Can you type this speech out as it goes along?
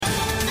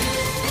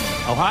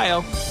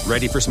Ohio,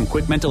 ready for some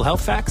quick mental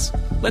health facts?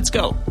 Let's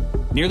go.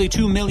 Nearly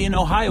 2 million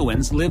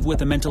Ohioans live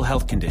with a mental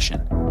health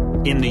condition.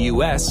 In the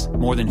U.S.,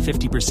 more than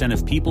 50%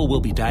 of people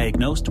will be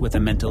diagnosed with a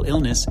mental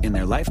illness in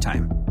their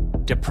lifetime.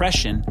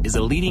 Depression is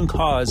a leading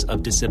cause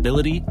of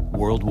disability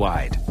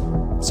worldwide.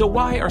 So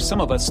why are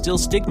some of us still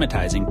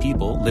stigmatizing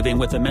people living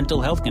with a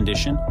mental health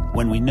condition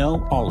when we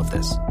know all of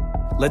this?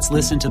 Let's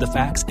listen to the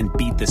facts and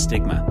beat the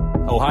stigma.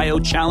 Ohio,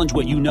 challenge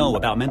what you know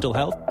about mental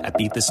health at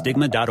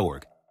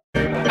beatthestigma.org.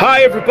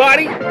 Hi,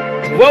 everybody.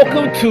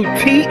 Welcome to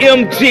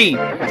TMG.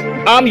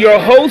 I'm your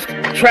host,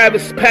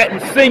 Travis Patton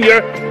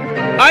Sr.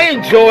 I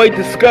enjoy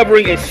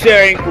discovering and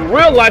sharing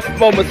real-life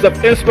moments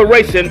of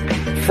inspiration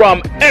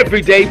from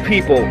everyday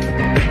people.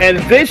 And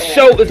this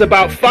show is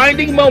about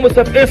finding moments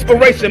of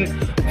inspiration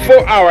for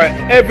our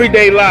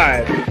everyday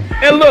lives.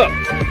 And look,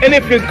 and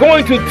if you're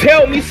going to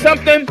tell me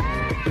something,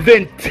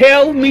 then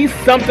tell me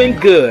something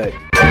good.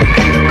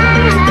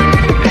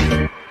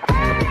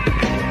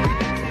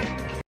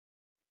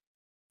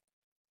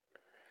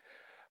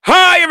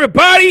 Hi,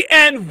 everybody,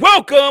 and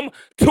welcome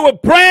to a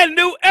brand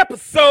new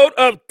episode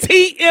of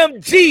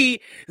TMG.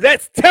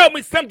 That's Tell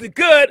Me Something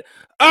Good.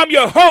 I'm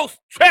your host,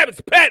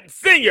 Travis Patton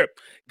Sr.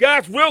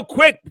 Guys, real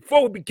quick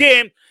before we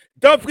begin,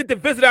 don't forget to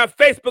visit our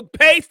Facebook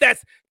page.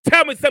 That's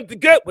Tell Me Something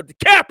Good with the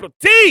capital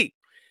T.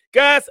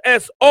 Guys,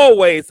 as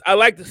always, I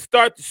like to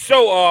start the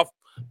show off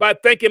by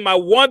thanking my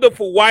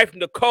wonderful wife,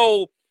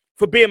 Nicole,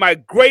 for being my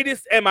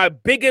greatest and my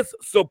biggest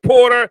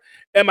supporter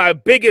and my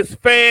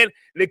biggest fan.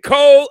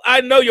 Nicole,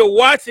 I know you're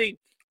watching.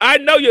 I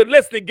know you're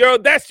listening, girl.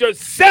 That's your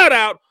shout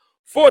out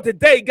for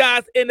today,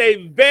 guys. In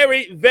a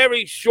very,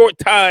 very short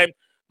time,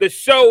 the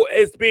show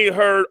is being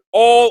heard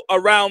all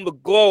around the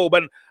globe,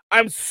 and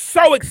I'm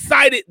so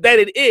excited that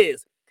it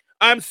is.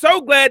 I'm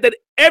so glad that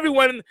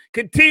everyone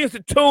continues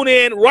to tune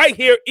in right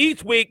here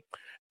each week,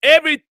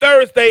 every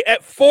Thursday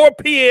at 4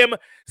 p.m.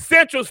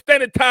 Central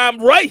Standard Time,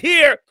 right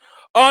here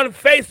on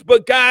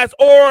Facebook, guys,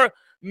 or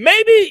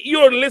maybe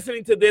you're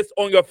listening to this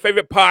on your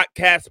favorite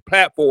podcast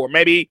platform,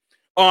 maybe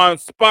on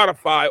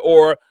Spotify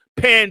or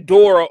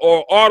Pandora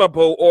or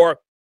Audible or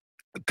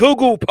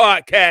Google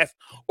Podcasts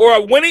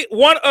or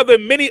one of the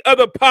many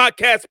other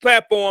podcast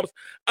platforms.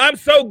 I'm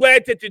so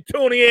glad that you're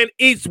tuning in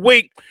each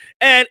week.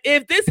 And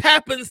if this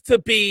happens to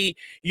be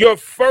your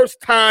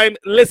first time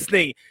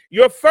listening,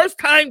 your first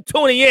time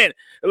tuning in,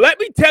 let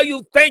me tell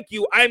you, thank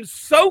you. I'm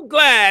so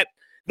glad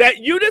that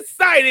you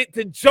decided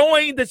to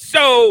join the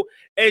show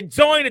and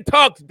join the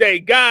talk today.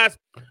 Guys,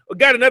 we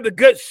got another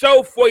good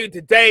show for you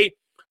today.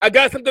 I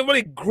got something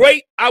really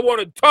great I want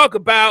to talk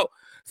about,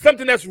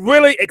 something that's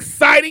really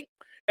exciting,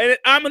 and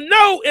I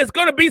know it's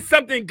going to be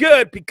something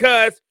good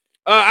because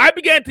I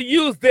began to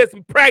use this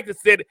and practice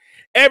it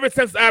ever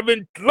since I've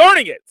been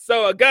learning it.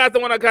 So, guys, I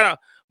want to kind of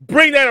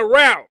bring that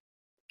around.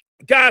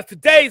 Guys,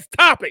 today's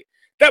topic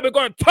that we're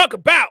going to talk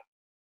about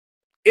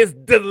is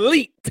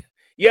delete.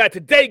 Yeah,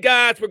 today,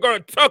 guys, we're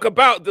going to talk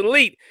about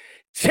delete.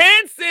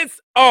 Chances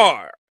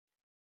are,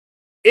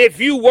 if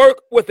you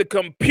work with a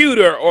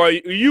computer or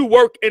you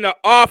work in an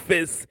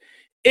office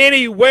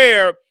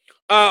anywhere,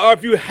 or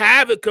if you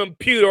have a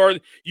computer or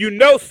you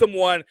know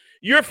someone,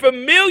 you're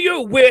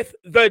familiar with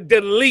the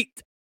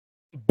delete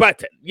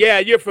button. Yeah,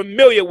 you're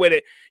familiar with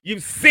it.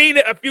 You've seen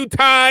it a few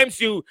times.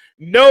 You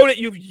know that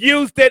you've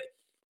used it.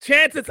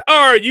 Chances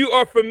are you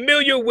are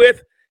familiar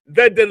with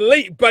the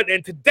delete button.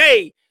 And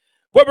today,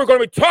 what we're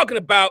going to be talking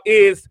about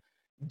is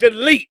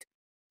delete.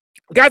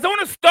 Guys, I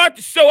want to start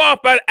the show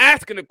off by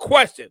asking a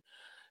question.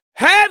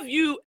 Have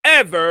you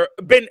ever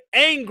been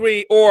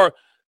angry or,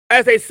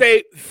 as they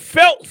say,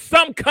 felt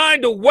some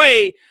kind of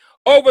way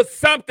over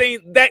something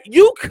that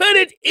you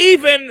couldn't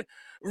even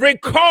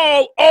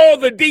recall all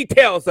the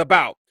details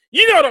about?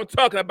 You know what I'm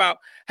talking about.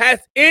 Has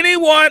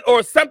anyone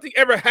or something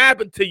ever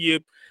happened to you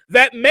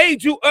that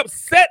made you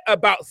upset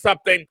about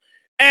something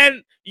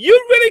and you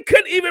really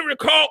couldn't even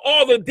recall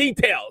all the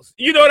details?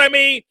 You know what I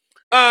mean?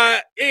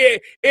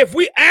 If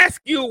we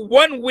ask you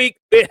 1 week,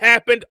 it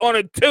happened on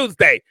a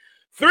Tuesday.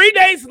 3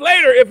 days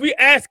later, if we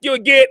ask you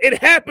again,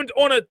 it happened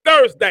on a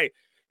Thursday.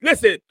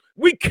 Listen,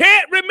 we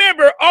can't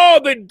remember all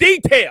the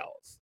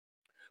details,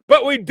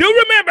 but we do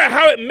remember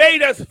how it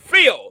made us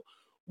feel.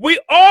 We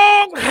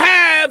all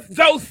have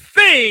those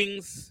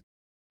things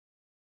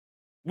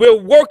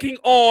we're working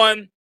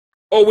on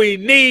or we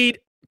need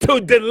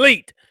to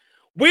delete.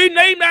 We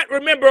may not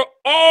remember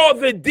all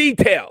the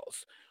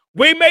details.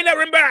 We may not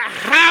remember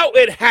how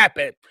it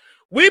happened.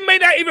 We may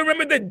not even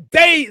remember the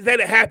day that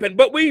it happened,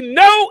 but we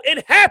know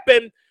it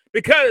happened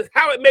because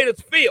how it made us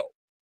feel.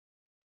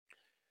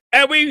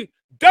 And we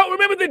don't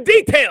remember the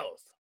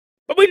details,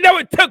 but we know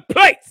it took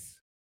place.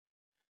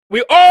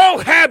 We all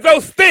have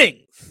those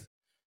things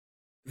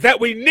that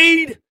we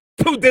need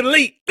to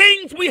delete,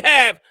 things we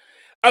have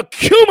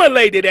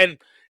accumulated and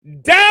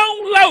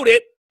downloaded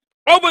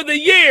over the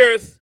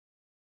years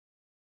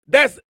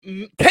that's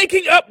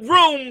taking up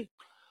room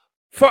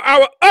for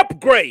our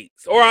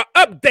upgrades or our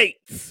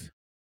updates.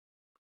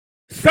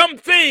 Some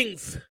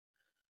things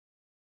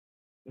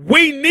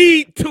we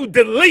need to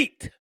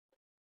delete.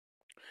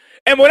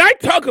 And when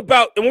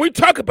we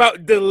talk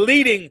about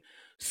deleting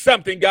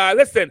something, guys,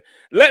 listen,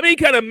 let me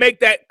kind of make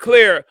that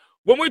clear.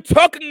 When we're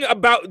talking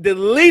about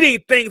deleting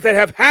things that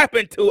have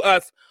happened to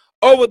us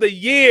over the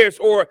years,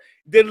 or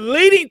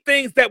deleting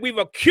things that we've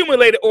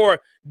accumulated or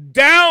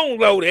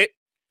downloaded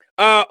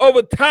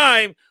over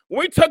time,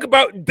 when we talk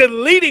about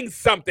deleting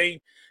something,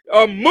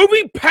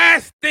 moving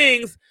past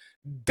things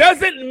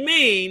doesn't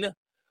mean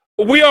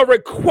we are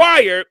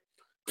required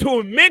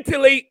to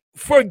mentally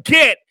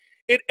forget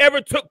it ever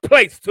took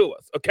place to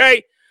us,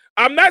 okay?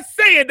 I'm not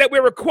saying that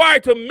we're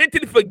required to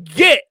mentally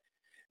forget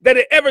that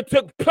it ever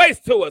took place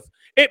to us.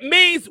 It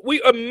means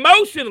we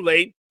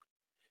emotionally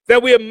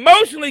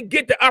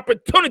get the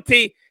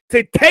opportunity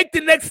to take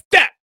the next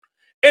step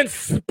in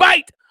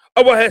spite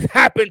of what has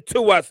happened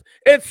to us,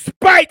 in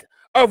spite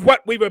of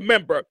what we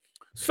remember.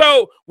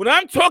 So when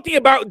I'm talking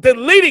about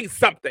deleting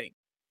something,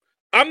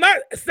 I'm not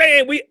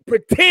saying we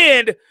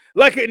pretend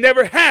like it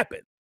never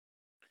happened.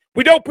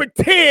 We don't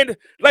pretend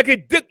like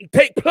it didn't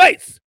take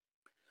place.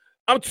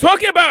 I'm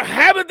talking about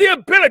having the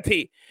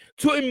ability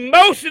to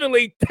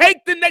emotionally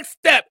take the next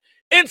step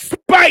in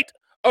spite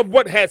of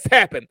what has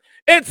happened,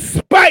 in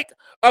spite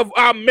of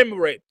our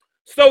memory.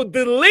 So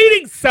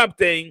deleting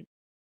something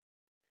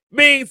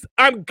means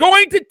I'm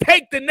going to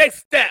take the next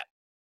step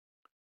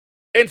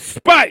in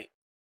spite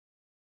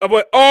of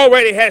what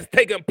already has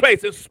taken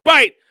place, in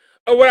spite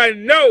of what I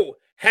know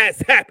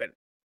has happened.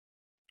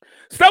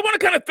 So I want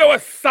to kind of throw a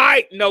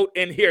side note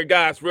in here,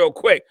 guys, real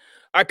quick.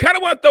 I kind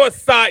of want to throw a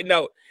side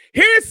note.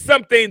 Here's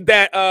something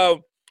that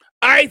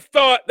I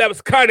thought that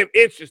was kind of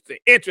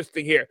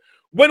interesting here.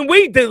 When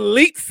we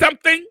delete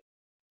something,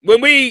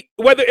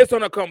 whether it's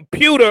on a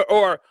computer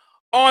or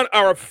on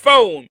our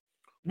phone,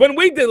 when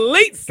we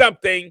delete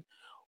something,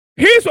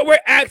 here's what we're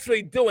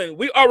actually doing.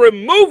 We are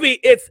removing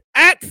its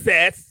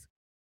access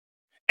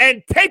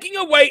and taking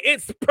away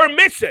its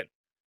permission.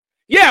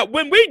 Yeah,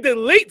 when we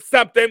delete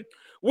something,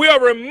 we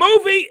are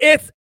removing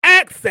its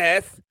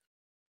access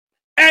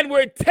and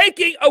we're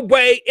taking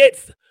away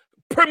its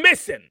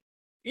permission.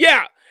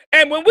 Yeah,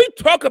 and when we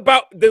talk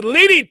about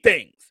deleting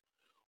things,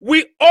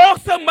 we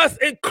also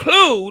must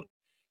include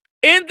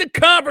in the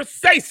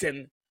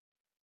conversation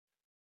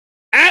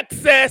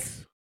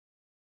access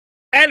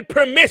and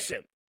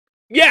permission.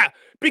 Yeah,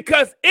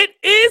 because it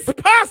is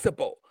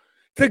possible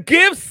to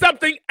give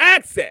something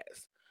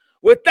access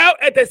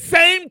without at the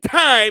same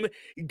time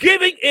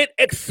giving it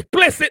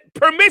explicit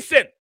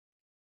permission.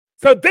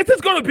 So this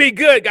is going to be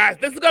good, guys.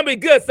 This is going to be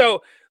good.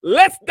 So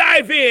let's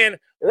dive in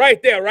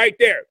right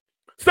there.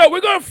 So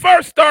we're going to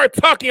first start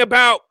talking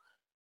about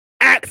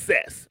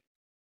access.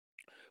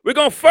 We're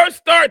going to first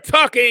start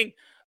talking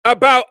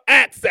about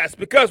access,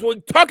 because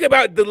when talking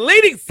about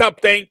deleting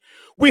something,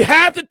 we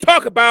have to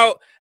talk about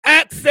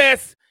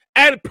access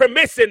and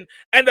permission.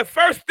 And the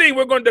first thing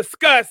we're going to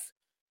discuss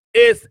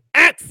is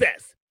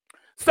access.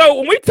 So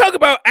when we talk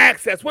about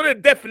access, one of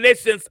the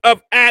definitions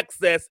of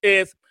access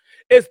is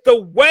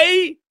the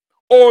way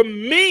or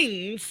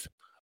means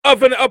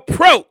of an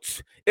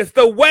approach. It's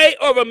the way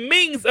or a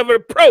means of an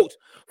approach.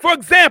 For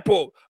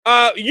example,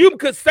 you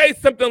could say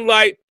something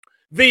like,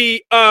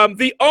 the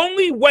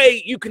only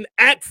way you can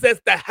access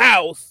the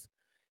house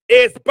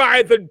is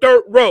by the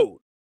dirt road.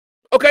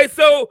 Okay,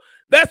 so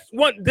that's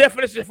one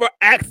definition for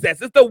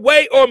access. It's the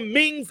way or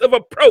means of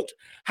approach,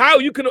 how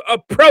you can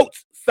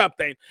approach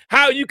something,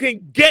 how you can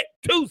get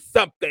to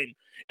something.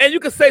 And you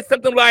can say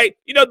something like,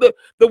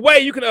 the way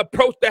you can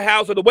approach the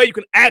house or the way you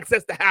can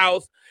access the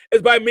house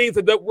is by means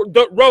of the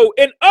dirt road.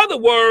 In other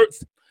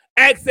words,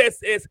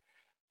 access is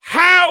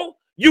how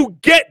you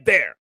get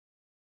there.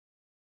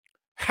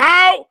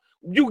 How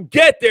you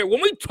get there. When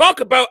we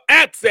talk about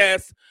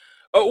access,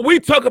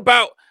 we talk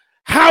about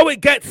how it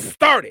gets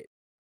started,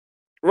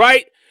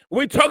 right?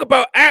 When we talk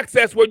about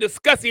access, we're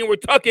discussing and we're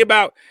talking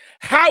about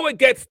how it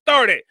gets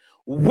started,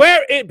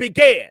 where it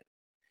began,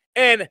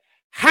 and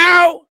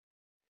how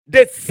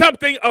did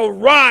something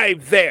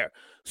arrive there.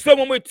 So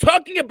when we're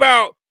talking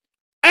about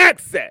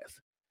access,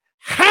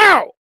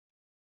 how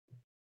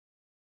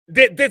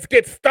did this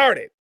get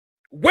started?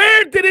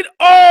 Where did it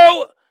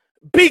all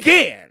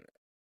begin?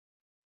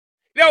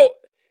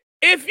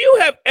 If you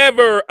have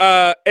ever,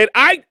 and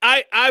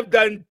I've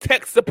done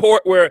tech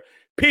support where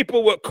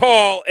people would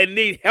call and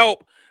need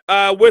help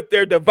with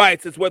their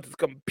devices, whether it's a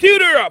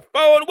computer, a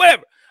phone,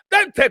 whatever.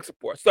 Done tech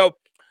support. So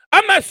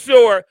I'm not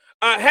sure.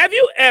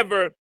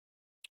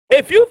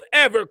 If you've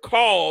ever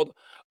called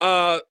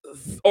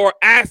or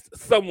asked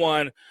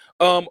someone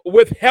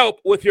with help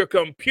with your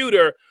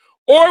computer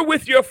or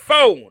with your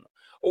phone,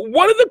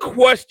 one of the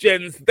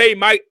questions they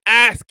might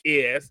ask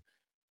is,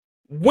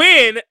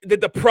 when did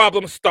the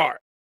problem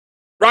start?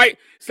 Right?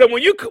 So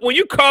when you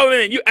call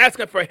in and you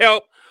asking for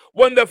help,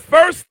 one of the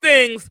first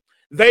things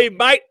they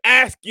might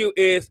ask you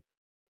is,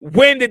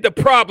 when did the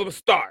problem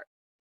start?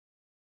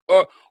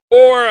 Or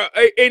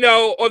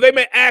they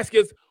may ask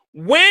us,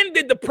 when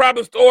did the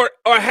problem start,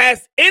 or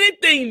has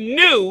anything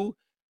new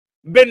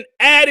been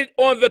added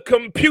on the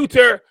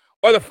computer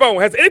or the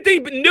phone? Has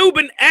anything new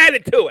been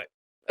added to it?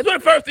 That's one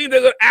of the first things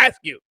they're going to ask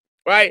you,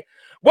 right?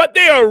 What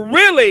they are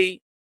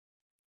really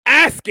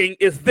asking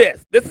is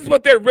this. This is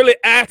what they're really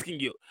asking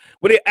you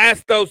when they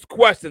ask those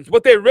questions.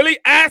 What they're really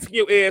asking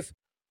you is,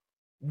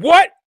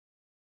 what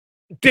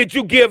did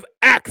you give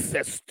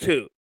access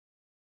to?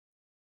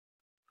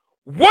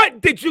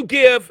 What did you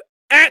give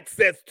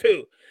access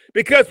to?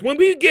 Because when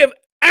we give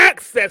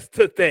access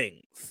to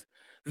things,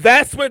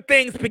 that's when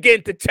things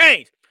begin to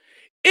change.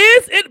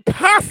 Is it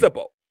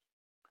possible?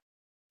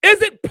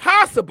 Is it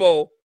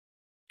possible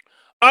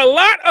a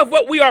lot of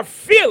what we are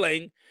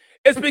feeling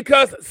is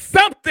because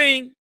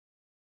something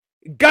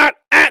got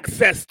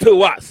access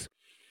to us?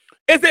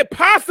 Is it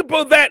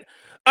possible that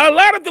a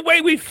lot of the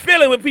way we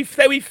feel it, when we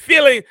say we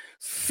feeling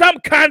some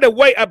kind of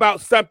way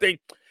about something,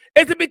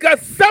 is it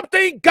because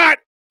something got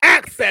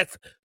access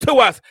to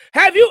us?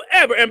 Have you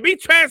ever, and be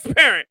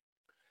transparent,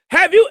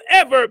 have you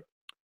ever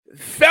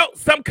felt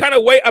some kind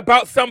of way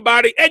about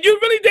somebody and you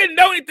really didn't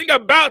know anything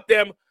about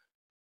them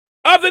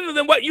other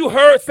than what you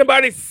heard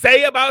somebody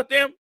say about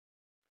them?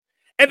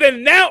 And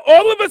then now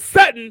all of a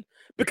sudden,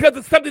 because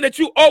of something that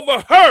you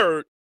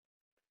overheard,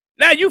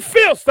 now you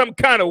feel some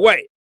kind of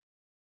way.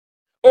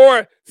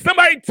 Or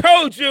somebody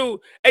told you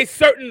a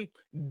certain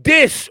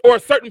dish or a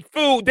certain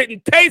food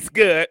didn't taste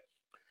good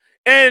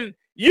and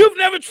you've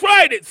never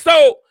tried it.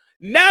 So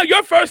now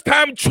your first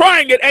time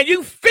trying it and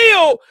you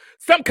feel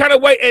some kind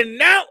of way, and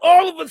now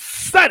all of a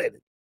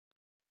sudden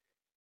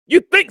you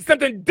think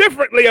something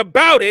differently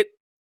about it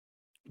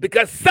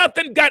because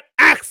something got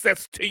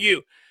access to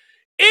you.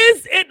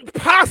 Is it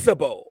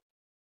possible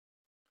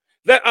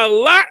that a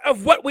lot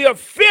of what we are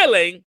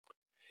feeling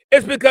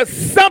is because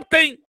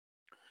something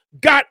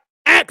got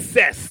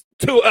access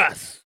to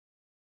us?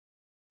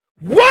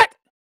 What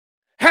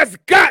has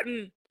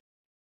gotten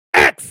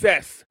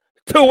access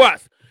to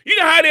us? You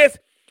know how it is?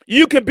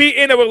 You can be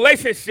in a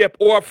relationship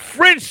or a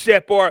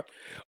friendship, or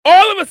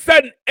all of a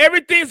sudden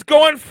everything's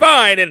going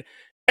fine and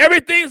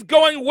everything's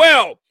going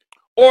well,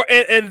 or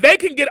and they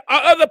can get,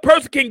 other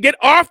person can get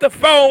off the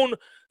phone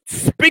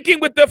speaking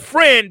with a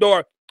friend,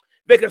 or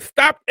they can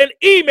stop an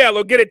email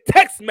or get a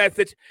text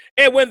message,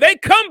 and when they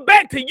come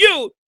back to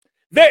you,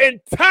 their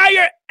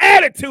entire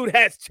attitude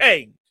has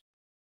changed.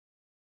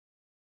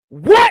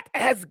 What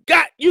has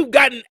got you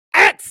gotten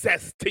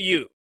access to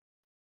you?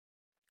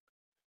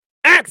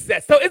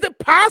 Access. So is it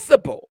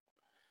possible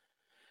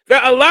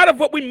that a lot of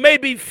what we may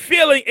be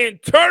feeling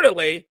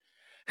internally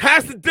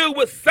has to do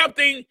with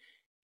something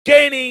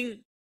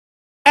gaining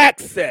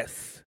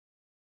access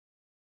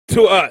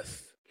to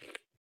us?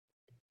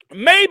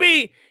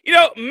 Maybe,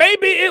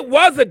 maybe it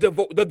was the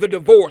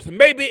divorce.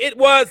 Maybe it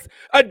was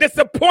a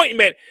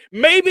disappointment.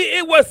 Maybe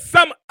it was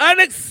some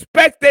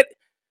unexpected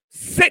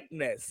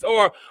sickness,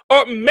 or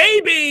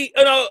maybe,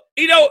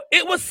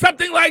 it was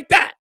something like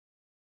that.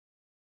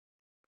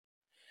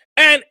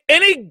 And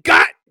it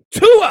got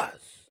to us.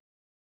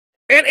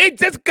 And it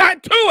just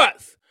got to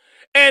us.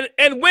 And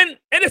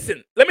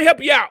listen, let me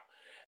help you out.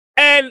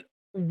 And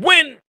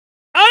when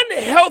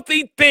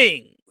unhealthy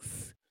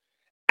things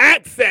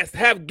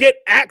get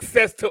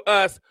access to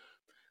us,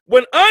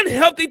 when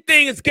unhealthy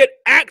things get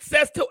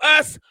access to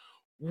us,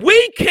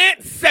 we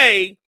can't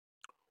say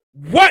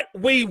what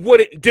we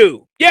wouldn't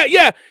do. Yeah.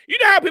 You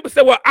know how people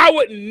say, well, I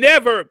would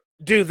never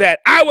do that.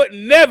 I would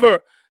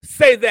never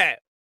say that.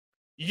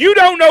 You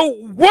don't know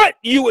what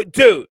you would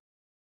do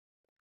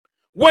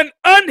when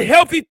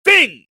unhealthy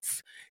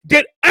things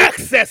get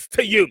access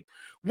to you.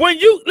 When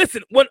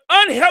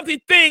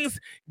unhealthy things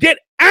get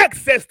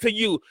access to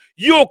you,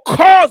 you'll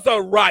cause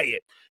a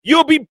riot.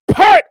 You'll be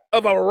part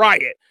of a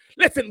riot.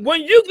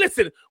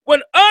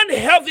 When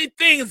unhealthy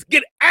things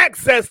get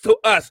access to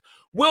us,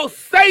 we'll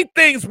say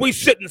things we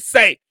shouldn't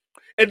say.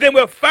 And then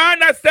we'll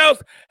find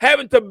ourselves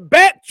having to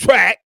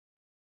backtrack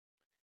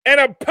and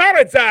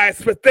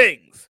apologize for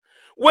things.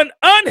 When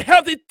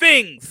unhealthy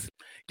things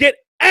get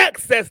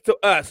access to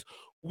us,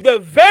 the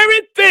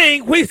very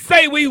thing we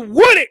say we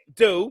wouldn't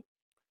do,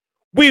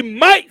 we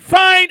might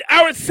find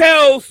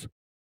ourselves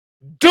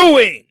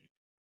doing.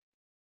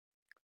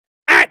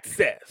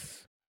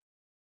 Access.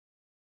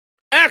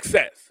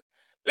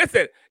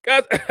 Listen,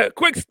 guys, a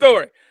quick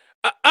story.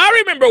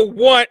 I remember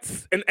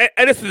once, and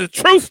this is a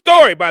true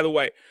story, by the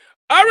way.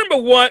 I remember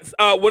once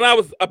when I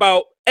was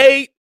about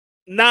 8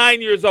 or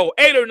 9 years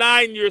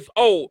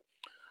old,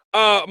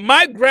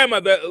 my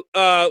grandmother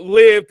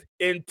lived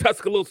in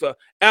Tuscaloosa,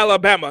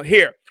 Alabama,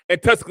 here in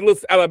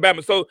Tuscaloosa,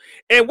 Alabama. So,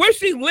 and where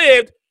she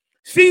lived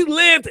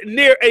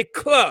near a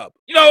club.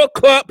 A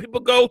club people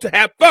go to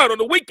have fun on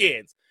the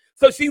weekends.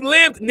 So she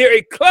lived near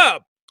a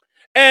club.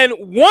 And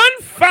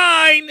one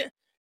fine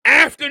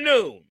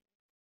afternoon,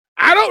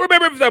 I don't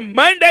remember if it was a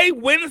Monday,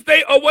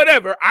 Wednesday, or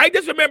whatever. I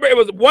just remember it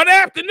was one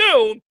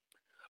afternoon.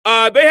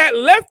 They had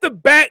left the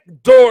back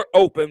door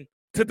open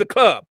to the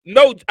club.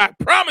 No, I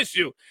promise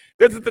you,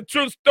 this is the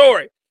true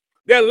story.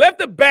 They left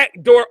the back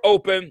door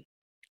open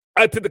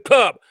to the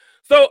club.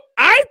 So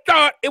I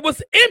thought it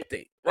was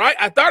empty, right?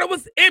 I thought it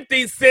was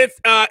empty since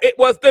it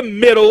was the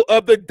middle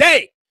of the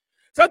day.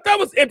 So I thought it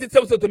was empty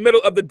since it was the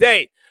middle of the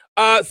day.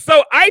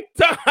 So I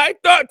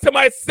thought to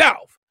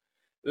myself,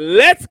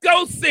 let's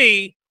go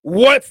see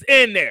what's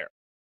in there.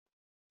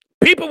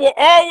 people were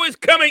always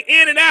coming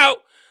in and out.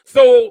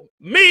 So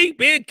me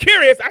being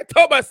curious, I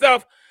told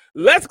myself,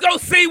 let's go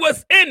see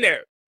what's in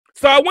there.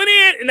 So I went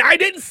in and I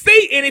didn't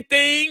see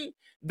anything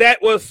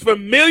that was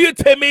familiar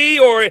to me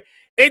or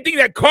anything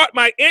that caught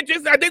my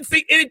interest. I didn't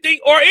see anything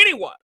or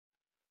anyone.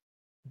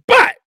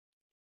 But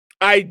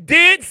I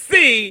did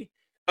see,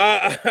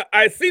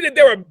 I see that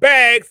there were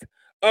bags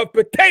of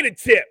potato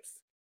chips.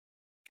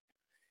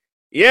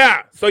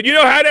 Yeah, so you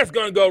know how that's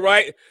going to go,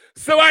 right?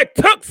 So I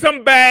took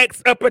some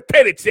bags of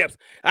potato chips.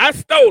 I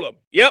stole them.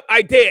 Yep,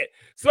 I did.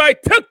 So I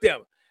took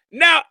them.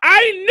 Now,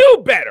 I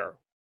knew better.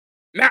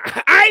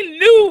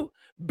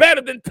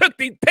 Than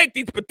take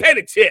these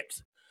potato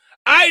chips.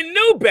 I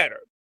knew better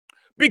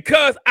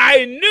because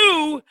I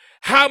knew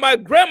how my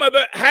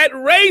grandmother had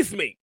raised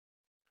me.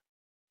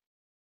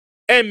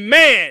 And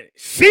man,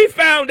 she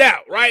found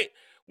out, right?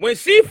 When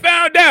she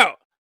found out,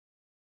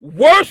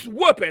 worst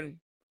whooping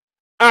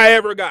I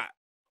ever got.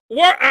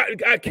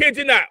 I kid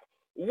you not.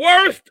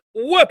 Worst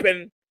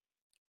whooping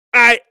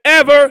I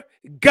ever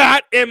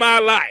got in my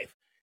life.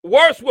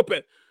 Worst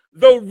whooping.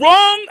 The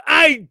wrong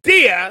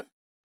idea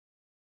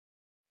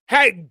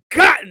had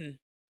gotten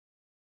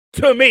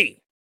to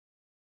me.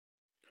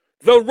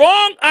 The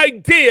wrong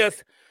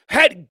ideas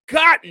had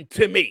gotten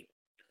to me.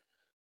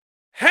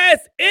 Has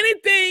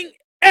anything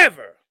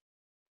ever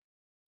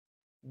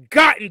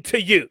gotten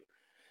to you?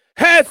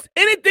 Has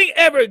anything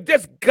ever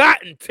just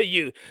gotten to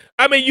you?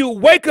 I mean, you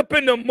wake up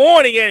in the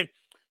morning and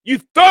you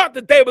thought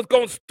the day was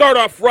going to start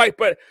off right,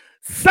 but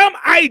some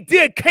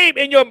idea came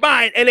in your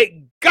mind and it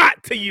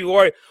got to you,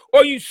 or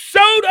you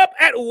showed up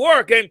at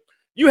work and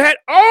you had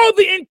all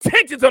the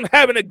intentions on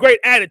having a great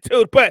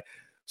attitude, but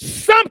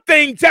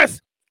something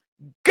just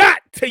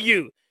got to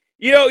you.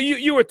 You know,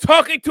 you were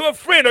talking to a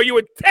friend or you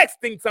were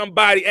texting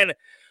somebody and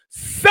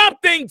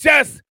something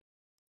just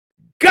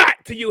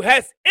got to you.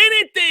 Has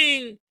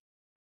anything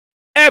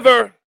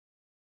ever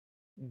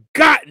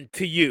gotten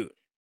to you?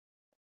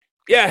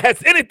 Yeah,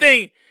 has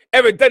anything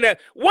ever done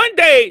that? One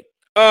day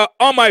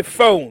on my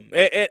phone,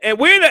 and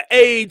we're in the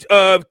age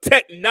of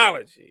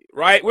technology,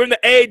 right? We're in the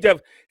age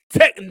of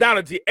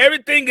technology.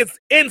 Everything is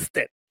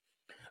instant.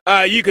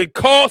 You can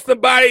call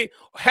somebody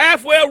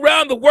halfway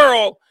around the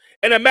world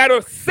in a matter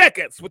of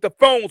seconds with the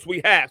phones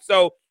we have.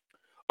 So,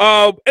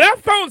 and our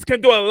phones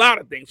can do a lot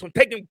of things, from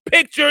taking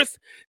pictures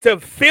to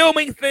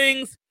filming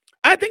things.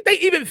 I think they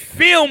even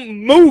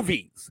film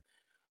movies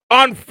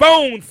on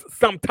phones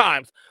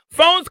sometimes.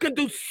 Phones can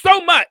do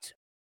so much.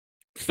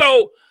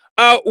 So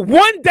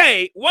one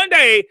day,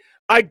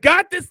 I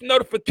got this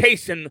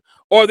notification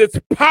or this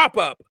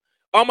pop-up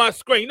on my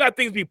screen. You know how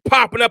things be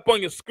popping up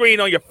on your screen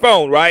on your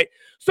phone, right?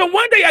 So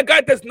one day I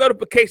got this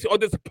notification or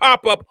this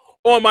pop-up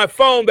on my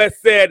phone that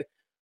said,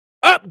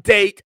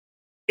 update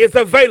is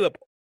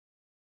available.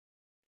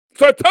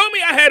 So it told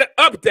me I had an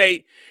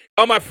update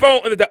on my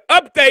phone and that the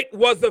update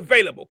was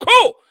available.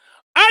 Cool.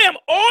 I am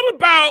all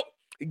about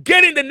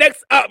getting the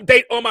next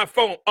update on my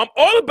phone. I'm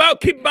all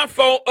about keeping my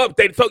phone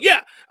updated. So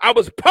yeah, I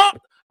was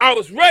pumped. I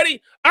was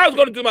ready. I was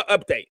going to do my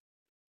update.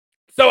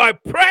 So I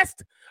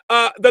pressed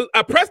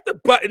the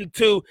button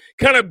to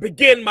kind of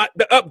begin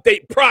the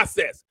update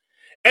process.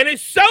 And it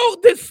showed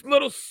this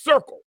little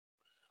circle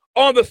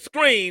on the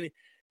screen.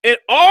 And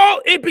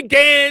all it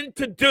began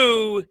to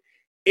do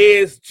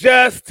is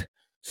just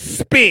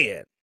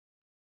spin.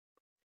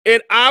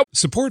 And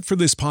Support for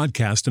this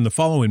podcast and the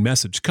following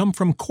message come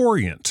from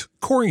Corient.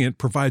 Corient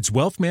provides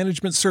wealth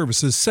management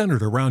services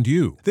centered around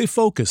you. They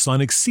focus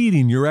on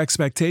exceeding your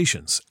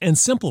expectations and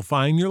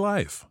simplifying your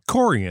life.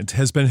 Corient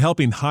has been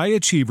helping high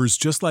achievers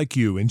just like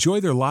you enjoy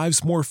their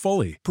lives more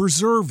fully,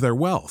 preserve their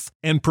wealth,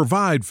 and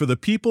provide for the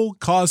people,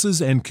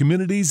 causes, and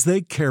communities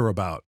they care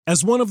about.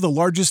 As one of the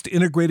largest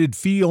integrated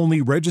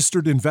fee-only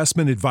registered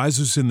investment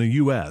advisors in the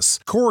U.S.,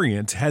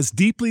 Corient has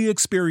deeply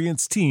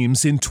experienced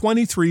teams in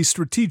 23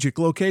 strategic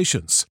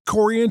locations.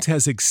 Corient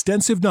has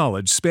extensive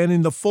knowledge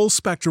spanning the full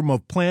spectrum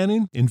of planning,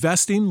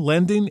 investing,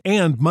 lending,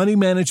 and money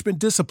management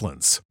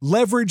disciplines.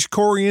 Leverage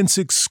Corient's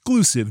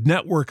exclusive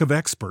network of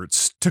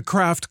experts to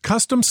craft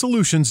custom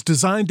solutions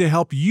designed to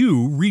help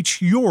you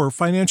reach your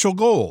financial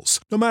goals,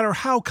 no matter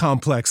how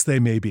complex they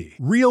may be.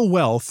 Real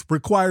wealth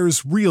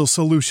requires real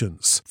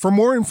solutions. For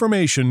more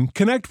information,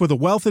 connect with a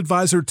wealth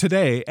advisor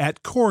today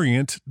at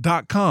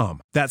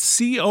Corient.com. That's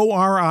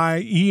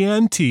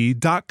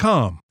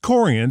Corient.com.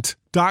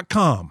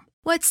 Corient.com.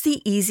 What's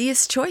the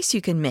easiest choice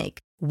you can make?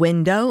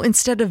 Window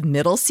instead of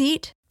middle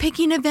seat?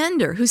 Picking a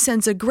vendor who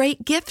sends a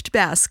great gift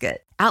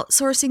basket?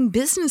 Outsourcing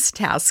business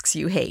tasks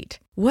you hate?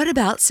 What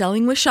about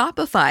selling with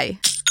Shopify?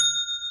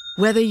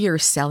 Whether you're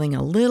selling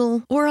a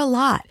little or a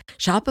lot,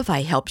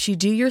 Shopify helps you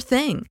do your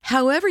thing,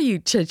 however you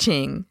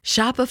cha-ching.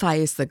 Shopify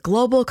is the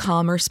global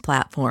commerce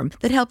platform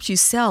that helps you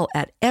sell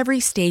at every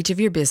stage of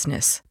your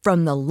business.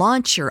 From the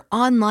launch your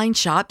online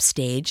shop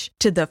stage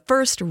to the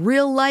first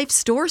real-life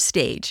store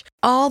stage,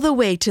 all the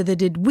way to the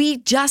did we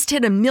just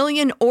hit 1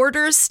 million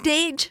orders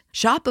stage.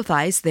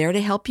 Shopify's there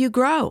to help you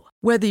grow.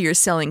 Whether you're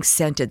selling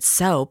scented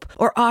soap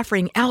or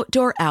offering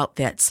outdoor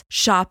outfits,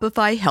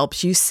 Shopify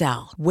helps you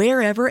sell.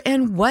 Wherever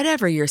and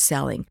whatever you're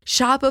selling,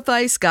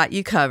 Shopify's got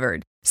you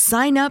covered.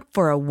 Sign up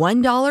for a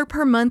 $1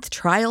 per month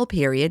trial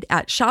period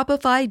at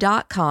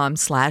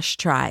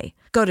shopify.com/try.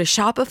 Go to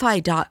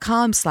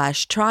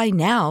shopify.com/try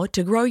now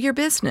to grow your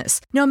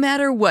business, no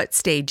matter what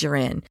stage you're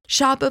in.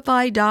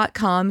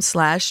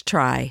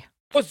 Shopify.com/try. I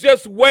was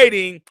just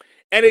waiting,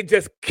 and it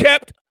just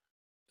kept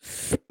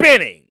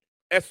spinning.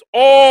 That's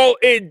all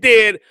it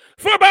did.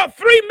 For about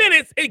 3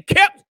 minutes, it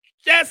kept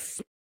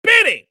just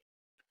spinning.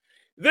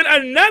 Then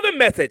another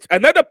message,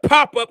 another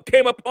pop-up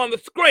came up on the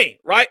screen,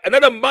 right?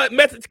 Another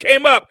message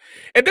came up,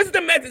 and this is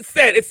the message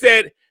said. It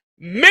said,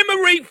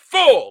 memory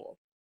full.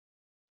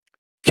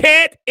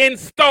 Can't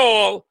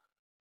install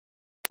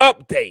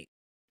update.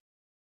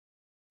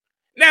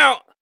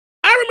 Now,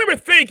 I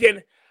remember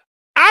thinking,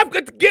 I've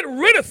got to get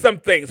rid of some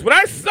things. When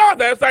I saw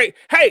that, I was like,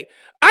 hey,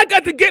 I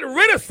got to get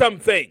rid of some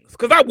things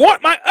because I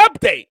want my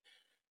update.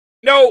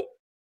 No,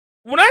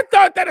 when I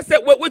thought that, I said,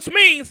 well, which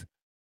means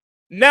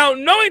now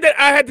knowing that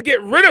I had to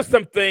get rid of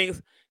some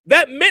things,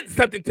 that meant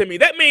something to me.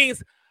 That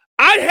means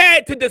I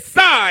had to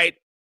decide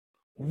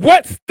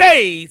what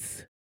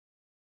stays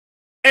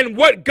and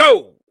what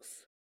goes.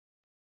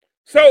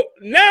 So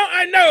now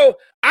I know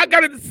I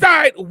got to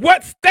decide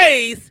what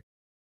stays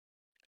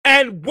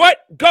and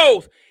what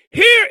goes.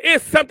 Here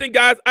is something,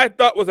 guys, I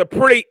thought was a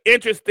pretty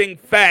interesting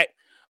fact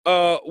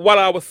while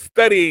I was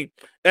studying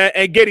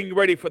and getting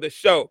ready for the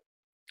show.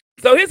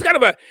 So here's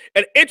kind of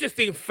an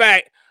interesting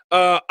fact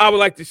I would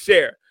like to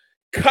share.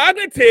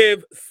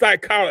 Cognitive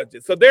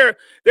psychologists. So they're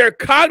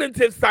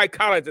cognitive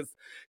psychologists.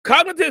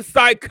 Cognitive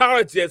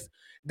psychologists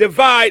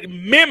divide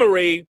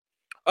memory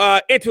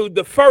into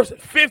the first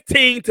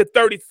 15 to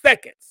 30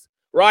 seconds,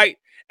 right?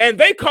 And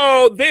they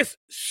call this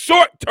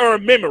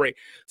short-term memory.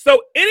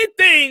 So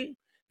anything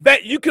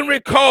that you can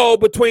recall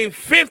between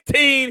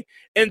 15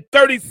 and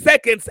 30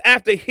 seconds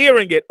after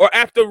hearing it or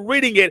after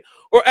reading it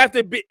or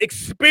after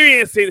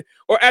experiencing it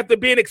or after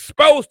being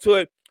exposed to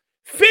it,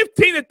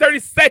 15 to 30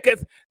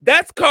 seconds,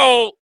 that's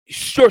called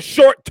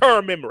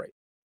short-term memory.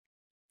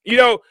 You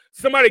know,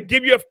 somebody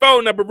give you a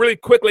phone number really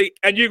quickly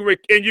and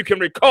you can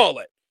recall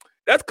it.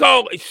 That's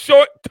called a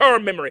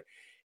short-term memory.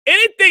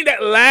 Anything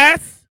that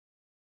lasts,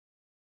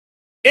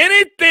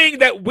 anything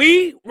that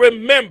we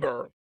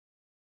remember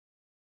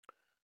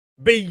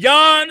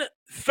beyond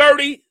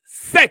 30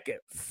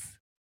 seconds,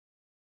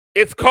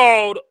 it's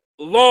called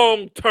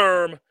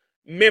long-term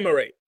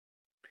memory.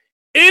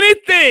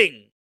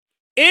 Anything,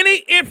 any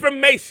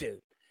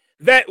information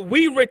that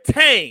we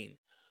retain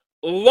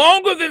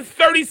longer than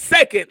 30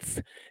 seconds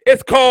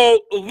is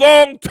called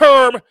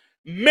long-term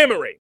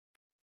memory.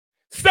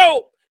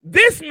 So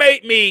this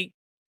made me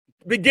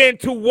begin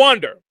to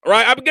wonder,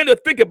 right? I began to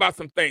think about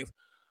some things.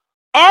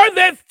 Are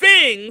there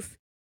things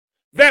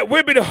that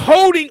we've been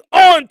holding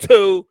on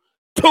to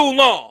too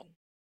long?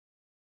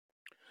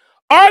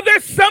 Are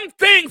there some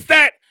things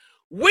that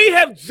we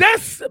have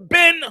just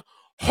been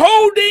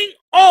holding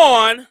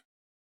on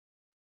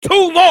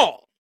too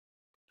long?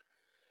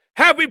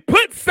 Have we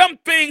put some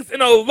things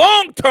in a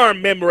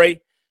long-term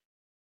memory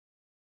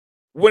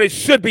when it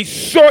should be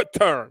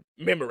short-term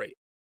memory?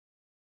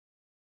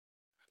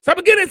 So I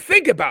began to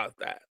think about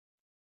that.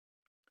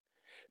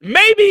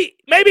 Maybe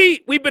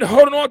we've been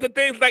holding on to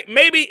things like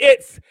maybe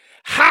it's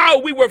how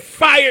we were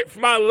fired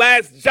from our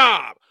last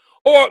job,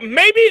 or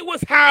maybe it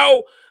was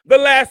how the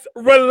last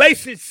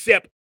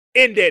relationship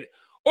ended,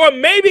 or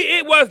maybe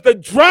it was the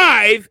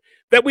drive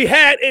that we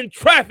had in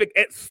traffic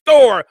at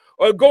store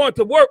or going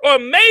to work, or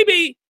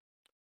maybe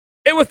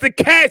it was the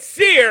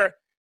cashier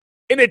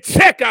in the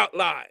checkout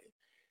line.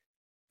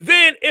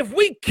 Then if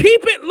we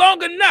keep it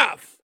long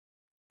enough,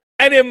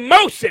 an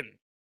emotion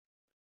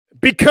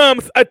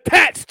becomes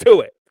attached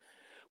to it.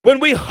 When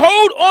we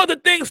hold on to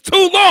things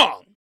too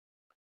long,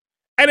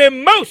 an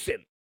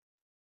emotion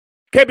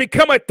can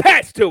become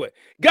attached to it.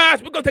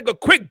 Guys, we're going to take a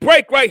quick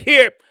break right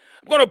here.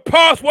 I'm going to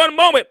pause one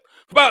moment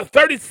for about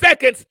 30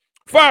 seconds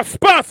for our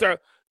sponsor.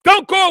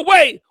 Don't go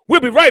away.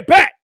 We'll be right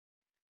back.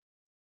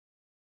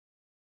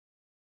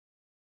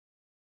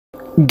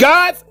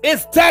 Guys,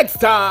 it's tax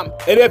time,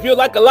 and if you're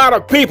like a lot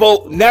of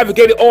people,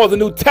 navigating all the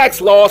new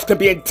tax laws can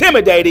be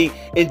intimidating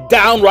and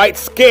downright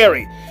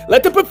scary.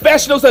 Let the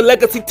professionals at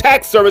Legacy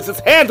Tax Services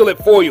handle it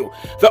for you.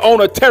 The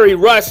owner, Terry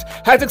Rush,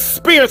 has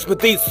experience with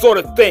these sort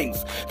of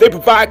things. They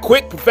provide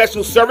quick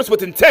professional service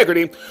with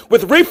integrity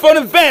with refund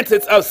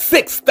advances of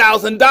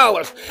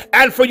 $6,000.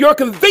 And for your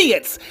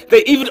convenience,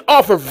 they even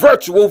offer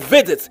virtual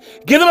visits.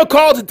 Give them a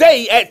call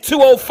today at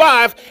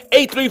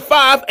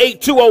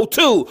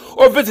 205-835-8202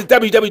 or visit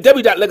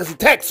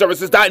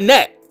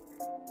www.legacytaxservices.net.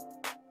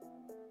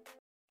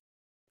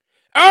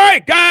 All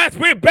right, guys,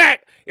 we're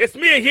back. It's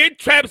me here,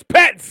 Travis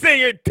Patton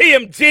Sr.,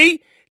 TMG.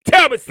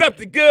 Tell me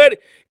something good.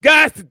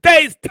 Guys,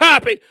 today's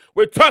topic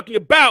we're talking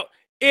about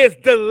is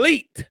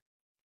delete.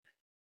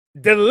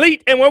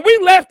 Delete. And when we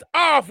left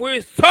off, we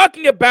were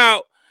talking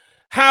about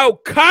how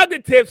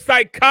cognitive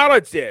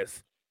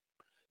psychologists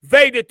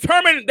they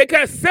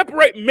kind of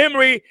separate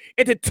memory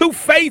into two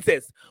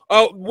phases,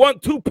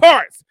 two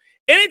parts.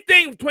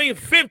 Anything between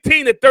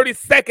 15 to 30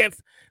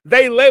 seconds,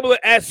 they label it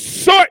as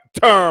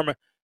short-term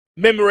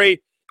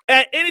memory,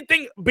 and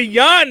anything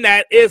beyond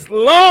that is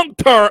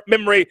long-term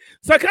memory.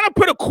 So I kind of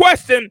put a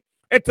question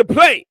into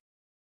play.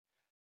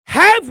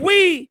 Have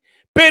we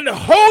been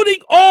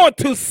holding on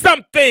to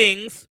some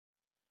things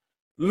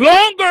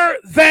longer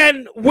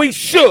than we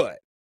should?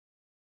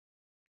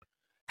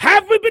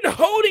 Have we been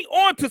holding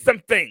on to some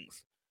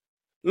things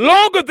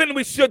longer than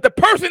we should? The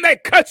person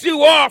that cut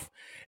you off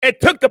and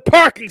took the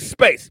parking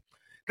space,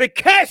 the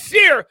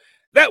cashier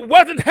that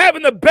wasn't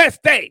having the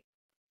best day.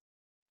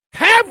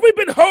 Have we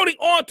been holding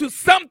on to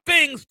some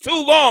things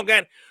too long?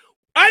 And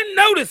I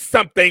noticed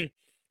something,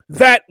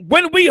 that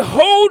when we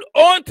hold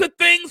on to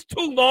things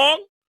too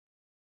long,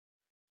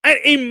 an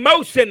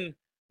emotion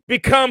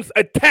becomes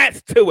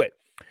attached to it.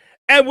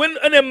 And when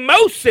an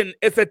emotion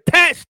is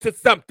attached to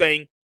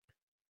something,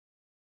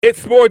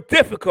 it's more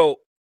difficult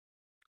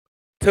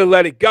to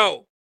let it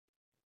go.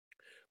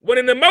 When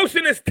an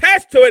emotion is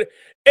attached to it,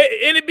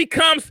 it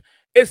becomes,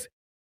 it's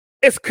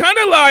kind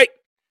of like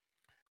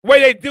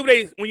when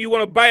you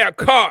want to buy a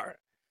car.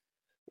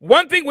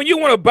 One thing, when you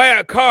want to buy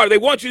a car, they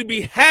want you to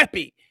be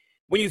happy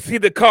when you see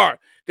the car.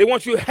 They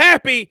want you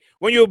happy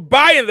when you're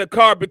buying the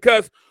car,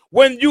 because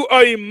when you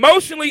are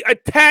emotionally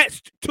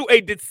attached to a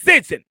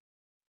decision,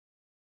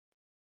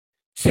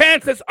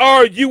 chances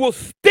are you will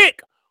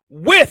stick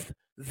with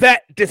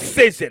that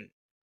decision.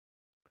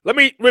 Let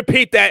me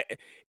repeat that.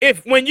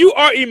 When you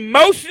are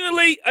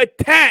emotionally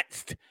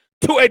attached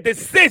to a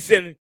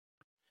decision,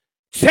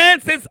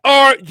 chances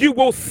are you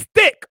will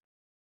stick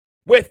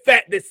with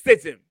that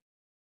decision.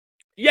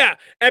 Yeah,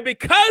 and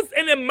because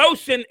an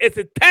emotion is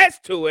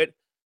attached to it,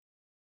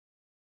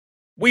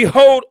 we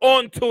hold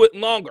on to it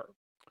longer.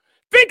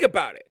 Think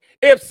about it.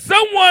 If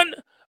someone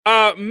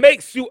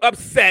makes you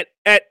upset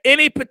at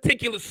any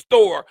particular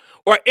store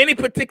or any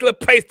particular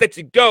place that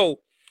you go,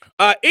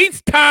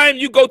 each time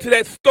you go to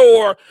that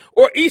store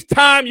or each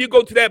time you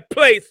go to that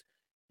place,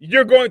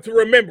 you're going to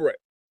remember it.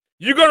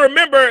 You're going to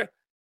remember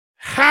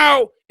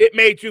how it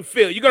made you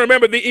feel. You're going to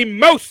remember the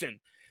emotion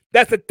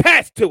that's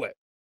attached to it.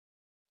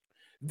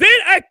 Then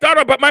I thought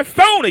about my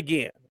phone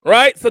again,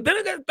 right? So then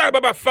I thought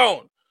about my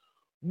phone.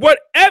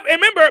 Whatever.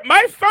 Remember,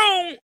 my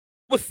phone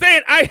was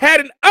saying I had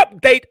an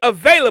update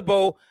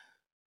available,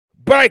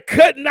 but I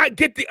could not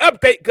get the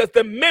update because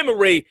the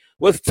memory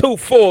was too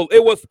full.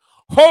 It was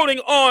holding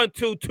on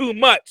to too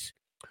much.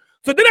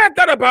 So then I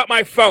thought about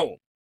my phone,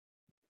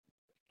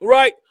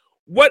 right?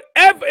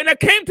 Whatever, and I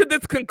came to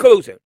this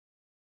conclusion.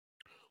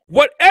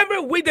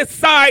 Whatever we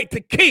decide to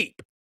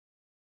keep,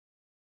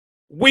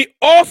 we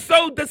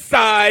also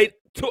decide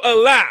to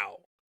allow.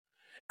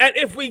 And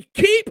if we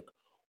keep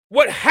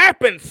what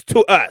happens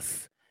to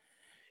us,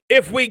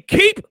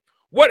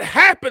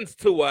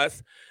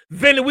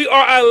 then we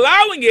are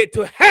allowing it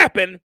to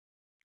happen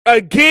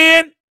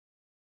again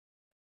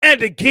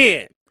and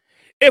again.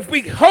 If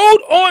we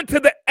hold on to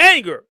the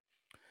anger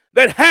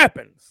that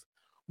happens,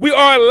 we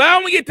are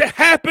allowing it to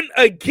happen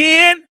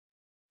again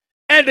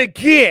and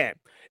again.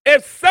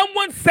 If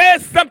someone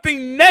says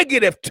something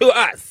negative to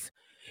us,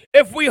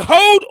 if we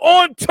hold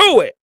on to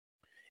it,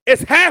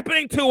 it's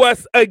happening to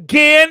us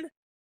again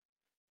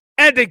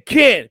and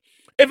again.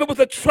 If it was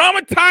a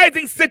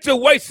traumatizing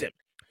situation,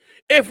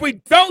 if we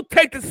don't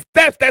take the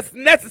steps that's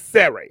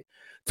necessary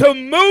to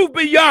move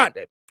beyond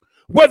it,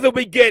 whether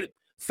we get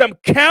some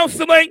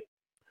counseling,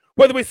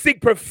 whether we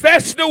seek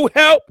professional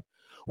help,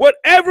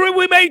 whatever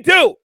we may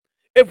do,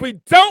 if we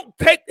don't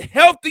take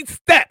healthy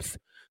steps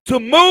to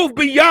move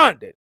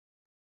beyond it,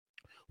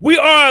 we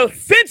are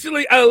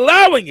essentially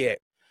allowing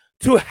it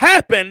to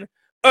happen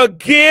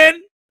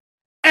again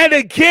and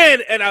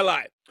again in our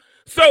life.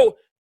 So,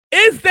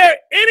 is there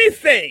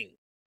anything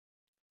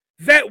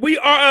that we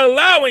are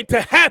allowing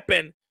to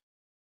happen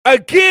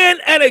again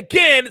and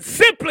again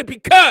simply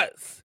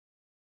because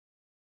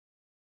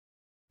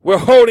we're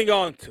holding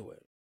on to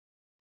it?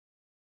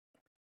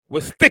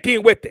 We're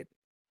sticking with it.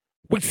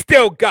 We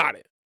still got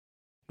it.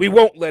 We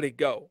won't let it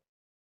go.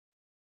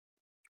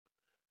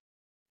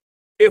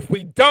 If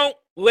we don't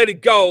let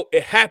it go,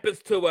 it happens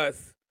to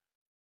us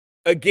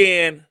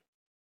again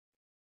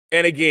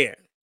and again.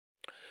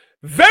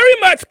 Very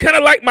much kind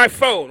of like my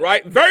phone,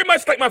 right? Very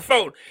much like my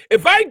phone.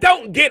 If I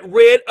don't get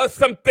rid of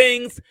some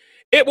things,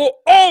 it will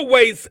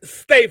always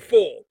stay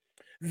full.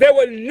 There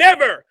will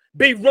never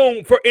be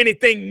room for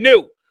anything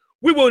new.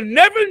 We will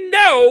never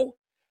know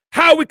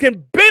how we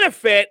can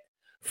benefit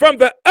from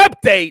the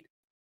update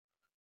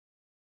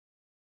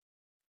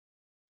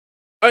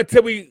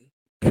until we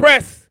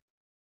press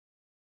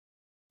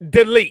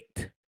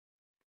delete.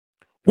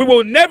 We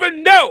will never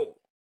know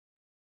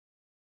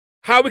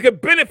how we can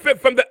benefit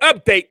from the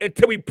update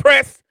until we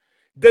press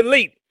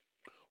delete.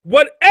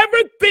 Whatever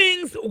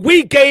things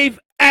we gave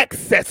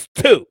access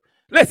to,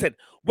 listen,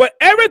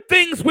 whatever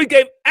things we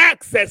gave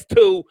access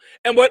to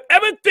and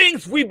whatever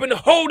things we've been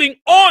holding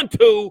on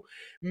to,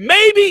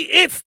 maybe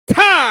it's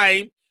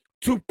time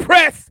to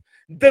press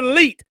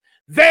delete.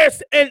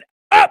 There's an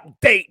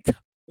update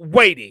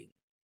waiting.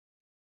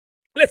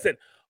 Listen,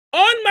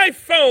 on my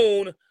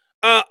phone,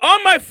 I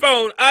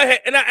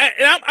had,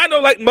 I know,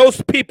 like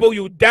most people,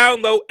 you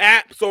download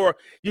apps or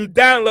you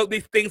download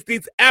these things,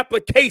 these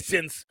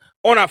applications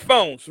on our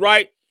phones,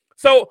 right?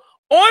 So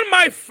on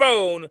my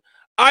phone,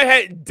 I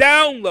had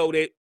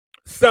downloaded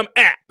some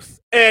apps,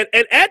 and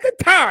at the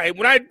time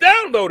when I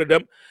downloaded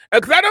them,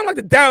 because I don't like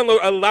to download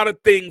a lot of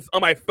things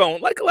on my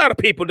phone, like a lot of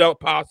people don't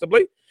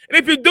possibly, and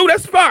if you do,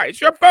 that's fine.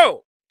 It's your phone.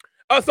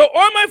 So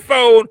on my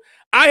phone,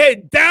 I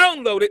had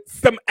downloaded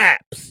some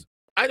apps.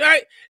 All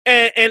right,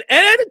 and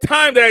at the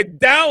time that I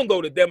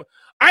downloaded them,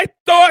 I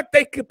thought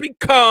they could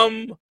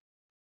become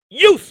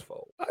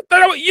useful. I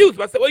thought I would use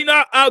them. I said,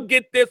 well, I'll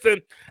get this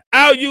and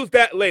I'll use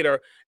that later.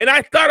 And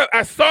I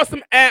saw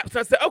some apps. And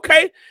I said,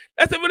 okay,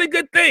 that's a really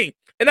good thing,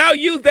 and I'll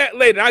use that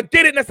later. And I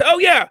did it, and I said, oh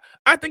yeah,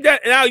 I think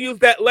that, and I'll use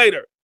that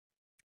later.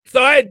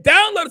 So I had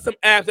downloaded some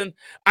apps, and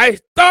I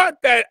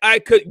thought that I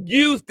could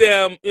use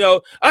them.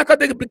 I thought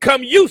they could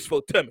become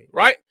useful to me,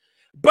 right?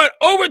 But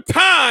over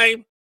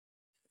time,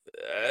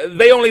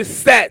 they only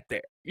sat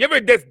there. You ever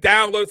just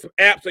download some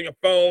apps on your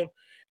phone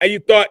and you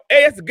thought,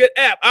 hey, that's a good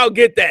app, I'll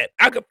get that,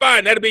 I could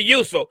find that'll be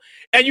useful,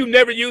 and you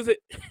never use it?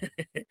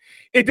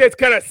 It just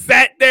kind of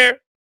sat there.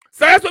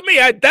 So that's what me.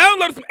 I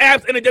downloaded some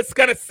apps and it just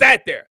kind of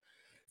sat there.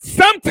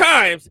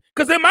 Sometimes,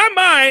 because in my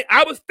mind,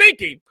 I was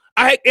thinking,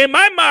 I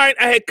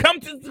had come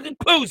to the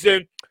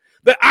conclusion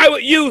that I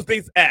would use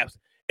these apps.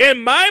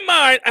 In my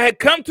mind, I had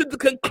come to the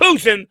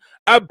conclusion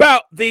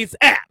about these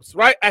apps,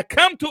 right? I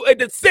come to a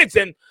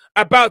decision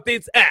about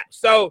these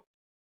apps.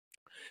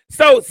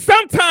 So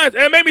sometimes,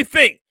 and it made me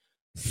think,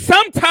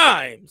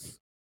 sometimes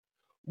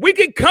we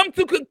can come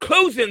to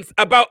conclusions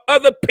about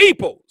other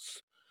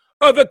peoples,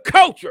 other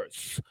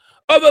cultures,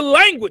 other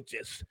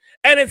languages,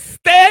 and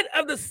instead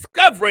of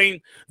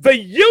discovering the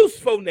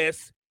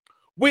usefulness,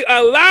 we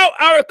allow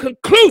our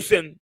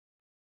conclusion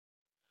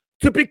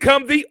to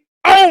become the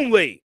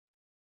only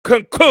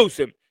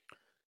conclusion.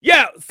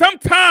 Yeah,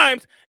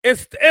 sometimes,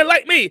 and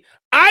like me,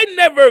 I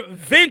never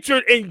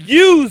ventured and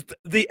used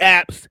the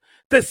apps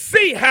to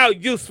see how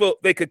useful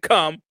they could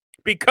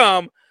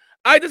become.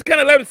 I just kind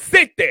of let them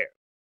sit there.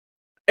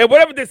 And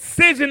whatever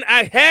decision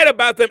I had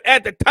about them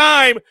at the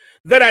time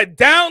that I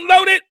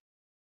downloaded,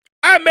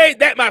 I made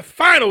that my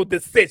final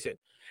decision.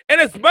 And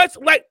it's much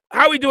like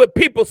how we do with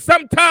people.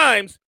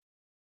 Sometimes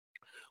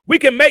we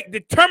can make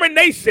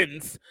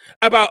determinations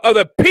about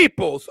other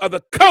peoples, other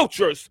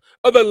cultures,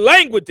 other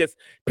languages,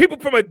 people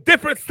from a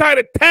different side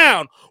of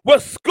town,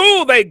 what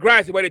school they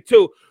graduated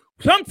to.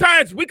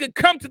 Sometimes we can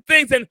come to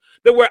things and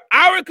that where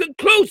our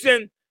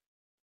conclusion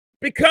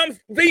becomes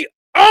the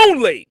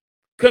only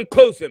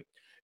conclusion.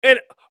 And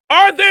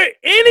are there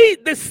any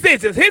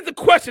decisions? Here's the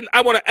question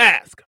I want to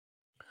ask.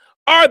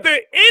 Are there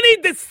any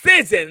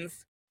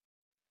decisions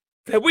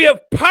that we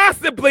have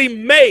possibly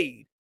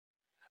made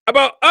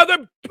about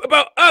others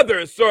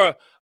or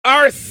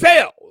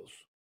ourselves?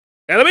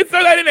 And let me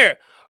throw that in there.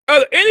 Are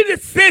there any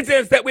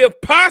decisions that we have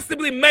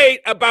possibly made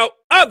about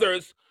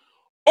others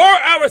or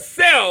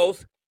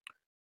ourselves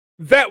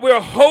that we're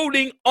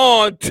holding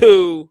on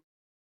to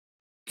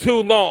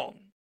too long?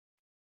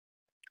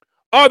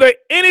 Are there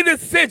any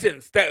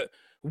decisions that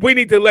we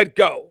need to let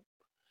go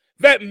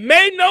that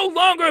may no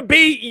longer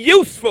be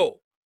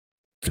useful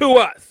to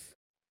us?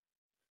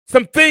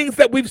 Some things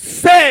that we've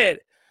said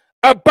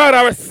about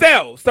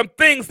ourselves, some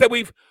things that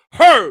we've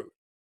heard.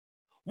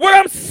 What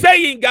I'm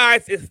saying,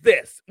 guys, is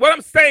this. We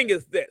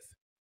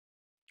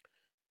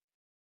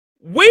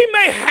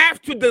may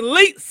have to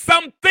delete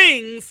some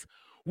things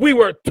we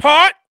were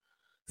taught,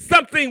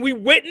 something we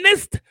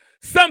witnessed,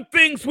 some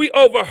things we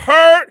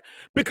overheard,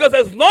 because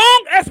as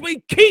long as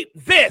we keep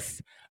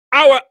this,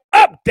 our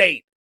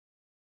update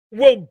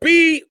will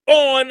be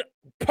on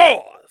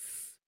pause.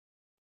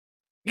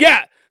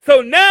 Yeah,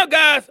 so now,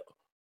 guys,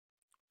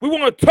 we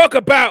want to talk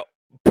about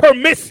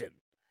permission.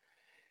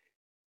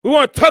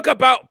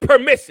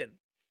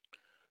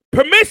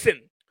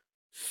 Permission.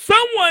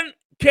 Someone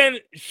can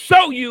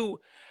show you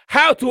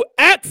how to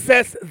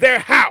access their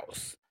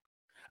house.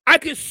 I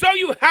can show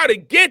you how to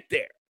get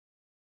there.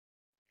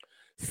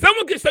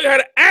 Someone can show you how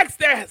to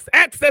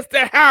access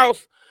their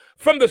house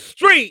from the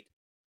street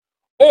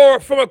or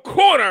from a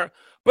corner,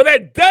 but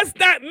that does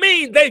not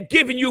mean they've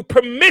given you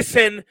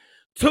permission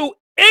to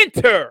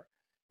enter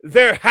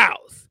their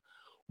house.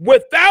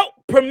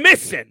 Without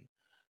permission,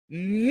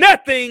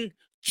 nothing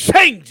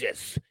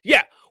changes.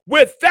 Yeah,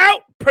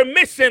 without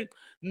permission,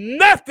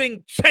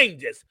 nothing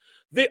changes.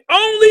 The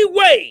only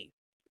way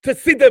to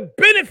see the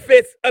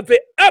benefits of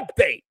the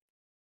update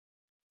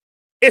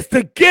is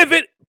to give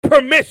it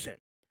permission.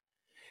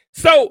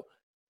 So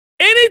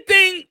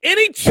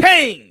any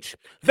change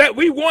that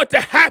we want to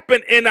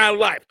happen in our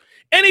life,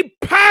 any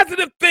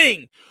positive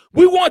thing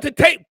we want to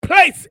take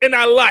place in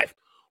our life,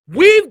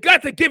 we've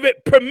got to give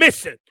it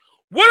permission.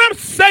 What I'm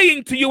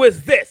saying to you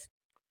is this.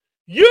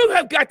 You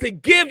have got to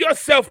give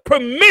yourself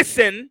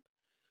permission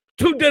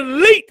to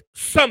delete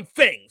some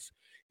things.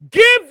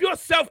 Give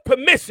yourself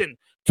permission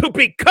to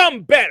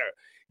become better.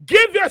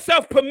 Give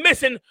yourself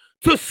permission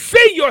to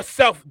see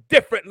yourself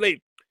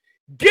differently.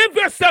 Give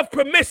yourself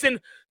permission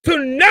to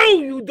know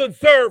you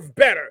deserve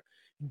better.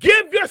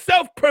 Give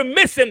yourself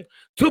permission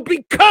to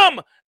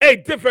become a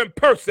different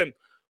person.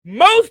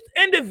 Most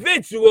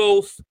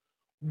individuals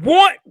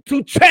want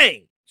to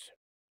change,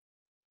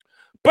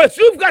 but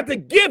you've got to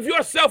give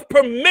yourself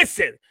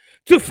permission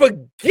to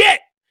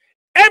forget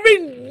every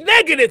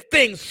negative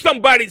thing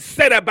somebody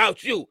said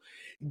about you.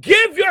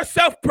 Give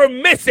yourself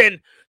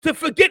permission to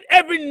forget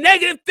every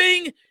negative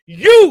thing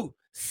you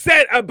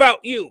said about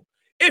you.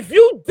 If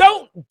you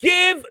don't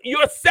give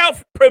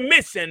yourself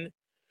permission,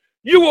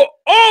 you will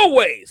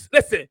always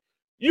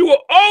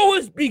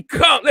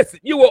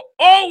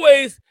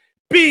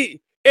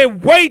be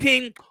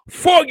waiting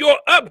for your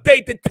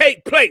update to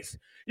take place.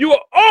 You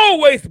will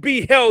always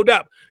be held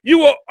up. You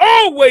will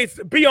always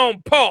be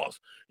on pause.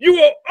 You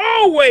will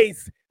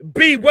always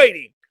be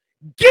waiting.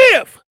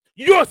 Give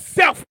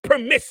yourself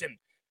permission.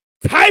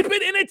 Type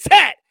it in the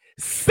chat.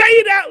 Say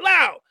it out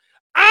loud.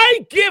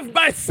 I give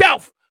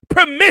myself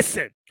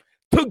permission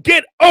to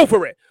get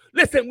over it.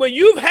 Listen, when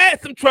you've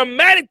had some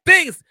traumatic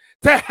things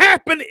to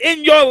happen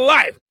in your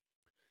life,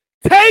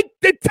 take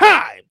the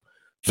time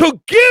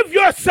to give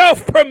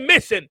yourself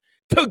permission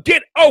to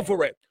get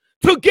over it,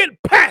 to get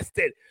past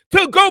it,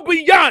 to go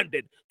beyond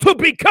it, to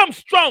become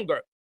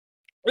stronger.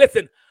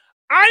 Listen,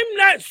 I'm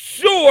not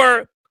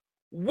sure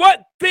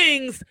what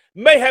things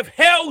may have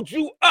held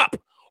you up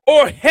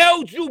or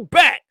held you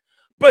back,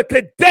 but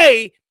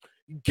today,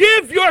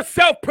 give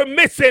yourself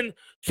permission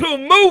to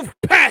move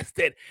past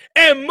it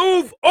and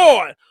move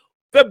on.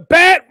 The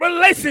bad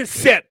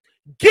relationship,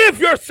 give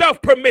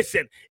yourself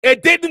permission.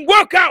 It didn't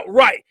work out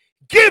right.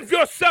 Give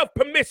yourself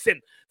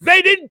permission.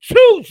 They didn't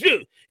choose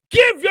you.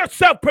 Give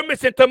yourself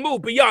permission to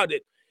move beyond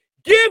it.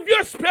 Give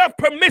yourself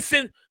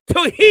permission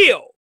to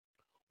heal.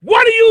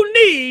 What do you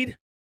need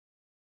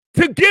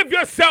to give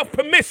yourself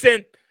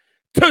permission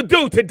to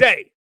do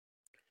today?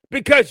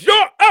 Because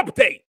your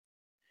update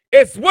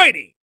is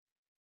waiting.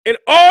 And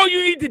all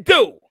you need to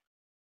do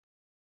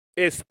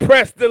is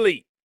press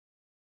delete.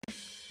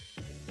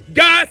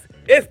 Guys,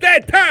 it's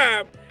that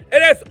time.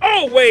 And as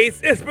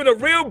always, it's been a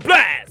real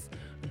blast.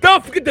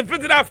 Don't forget to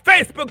visit our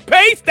Facebook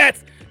page.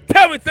 That's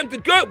Tell Me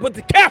Something Good with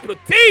the capital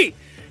T.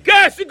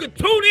 Guys, you can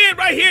tune in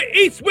right here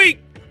each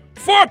week,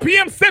 4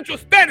 p.m. Central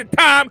Standard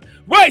Time,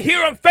 right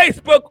here on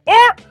Facebook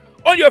or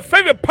on your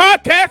favorite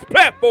podcast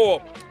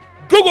platform.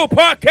 Google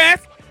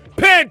Podcasts,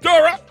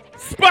 Pandora,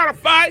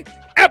 Spotify,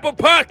 Apple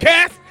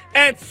Podcasts,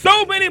 and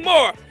so many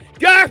more.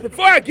 Guys,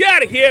 before I get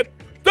out of here,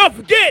 don't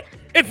forget,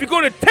 if you're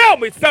going to tell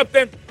me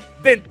something,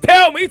 then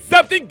tell me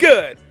something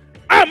good.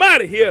 I'm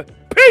out of here.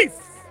 Peace.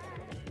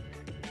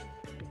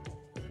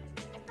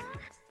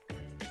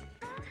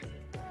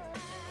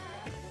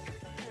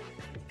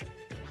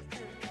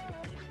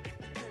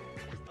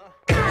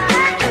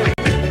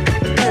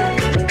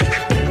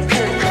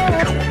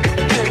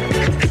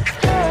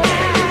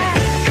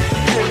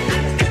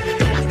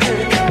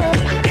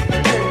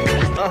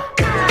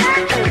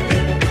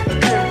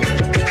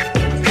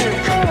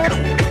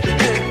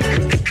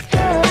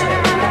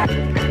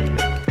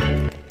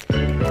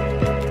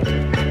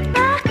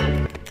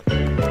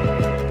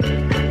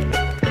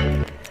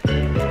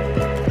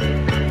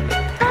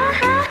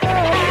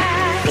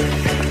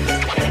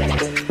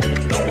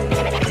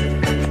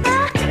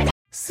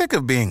 Sick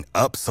of being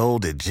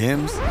upsold at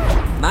gyms?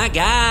 My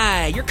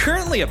guy, you're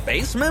currently a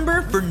base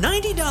member? For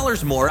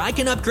 $90 more, I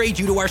can upgrade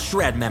you to our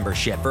Shred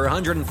membership. For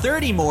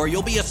 $130 more,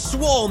 you'll be a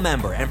Swole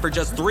member. And for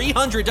just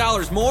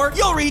 $300 more,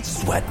 you'll reach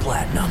Sweat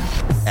Platinum.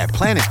 At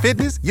Planet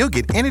Fitness, you'll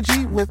get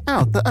energy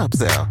without the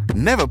upsell.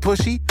 Never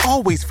pushy,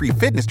 always free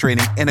fitness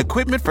training and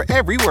equipment for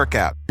every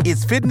workout.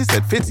 It's fitness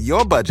that fits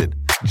your budget.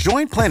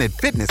 Join Planet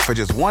Fitness for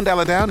just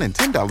 $1 down and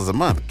 $10 a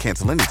month.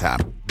 Cancel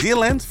anytime.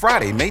 Deal ends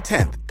Friday, May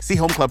 10th. See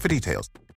Home Club for details.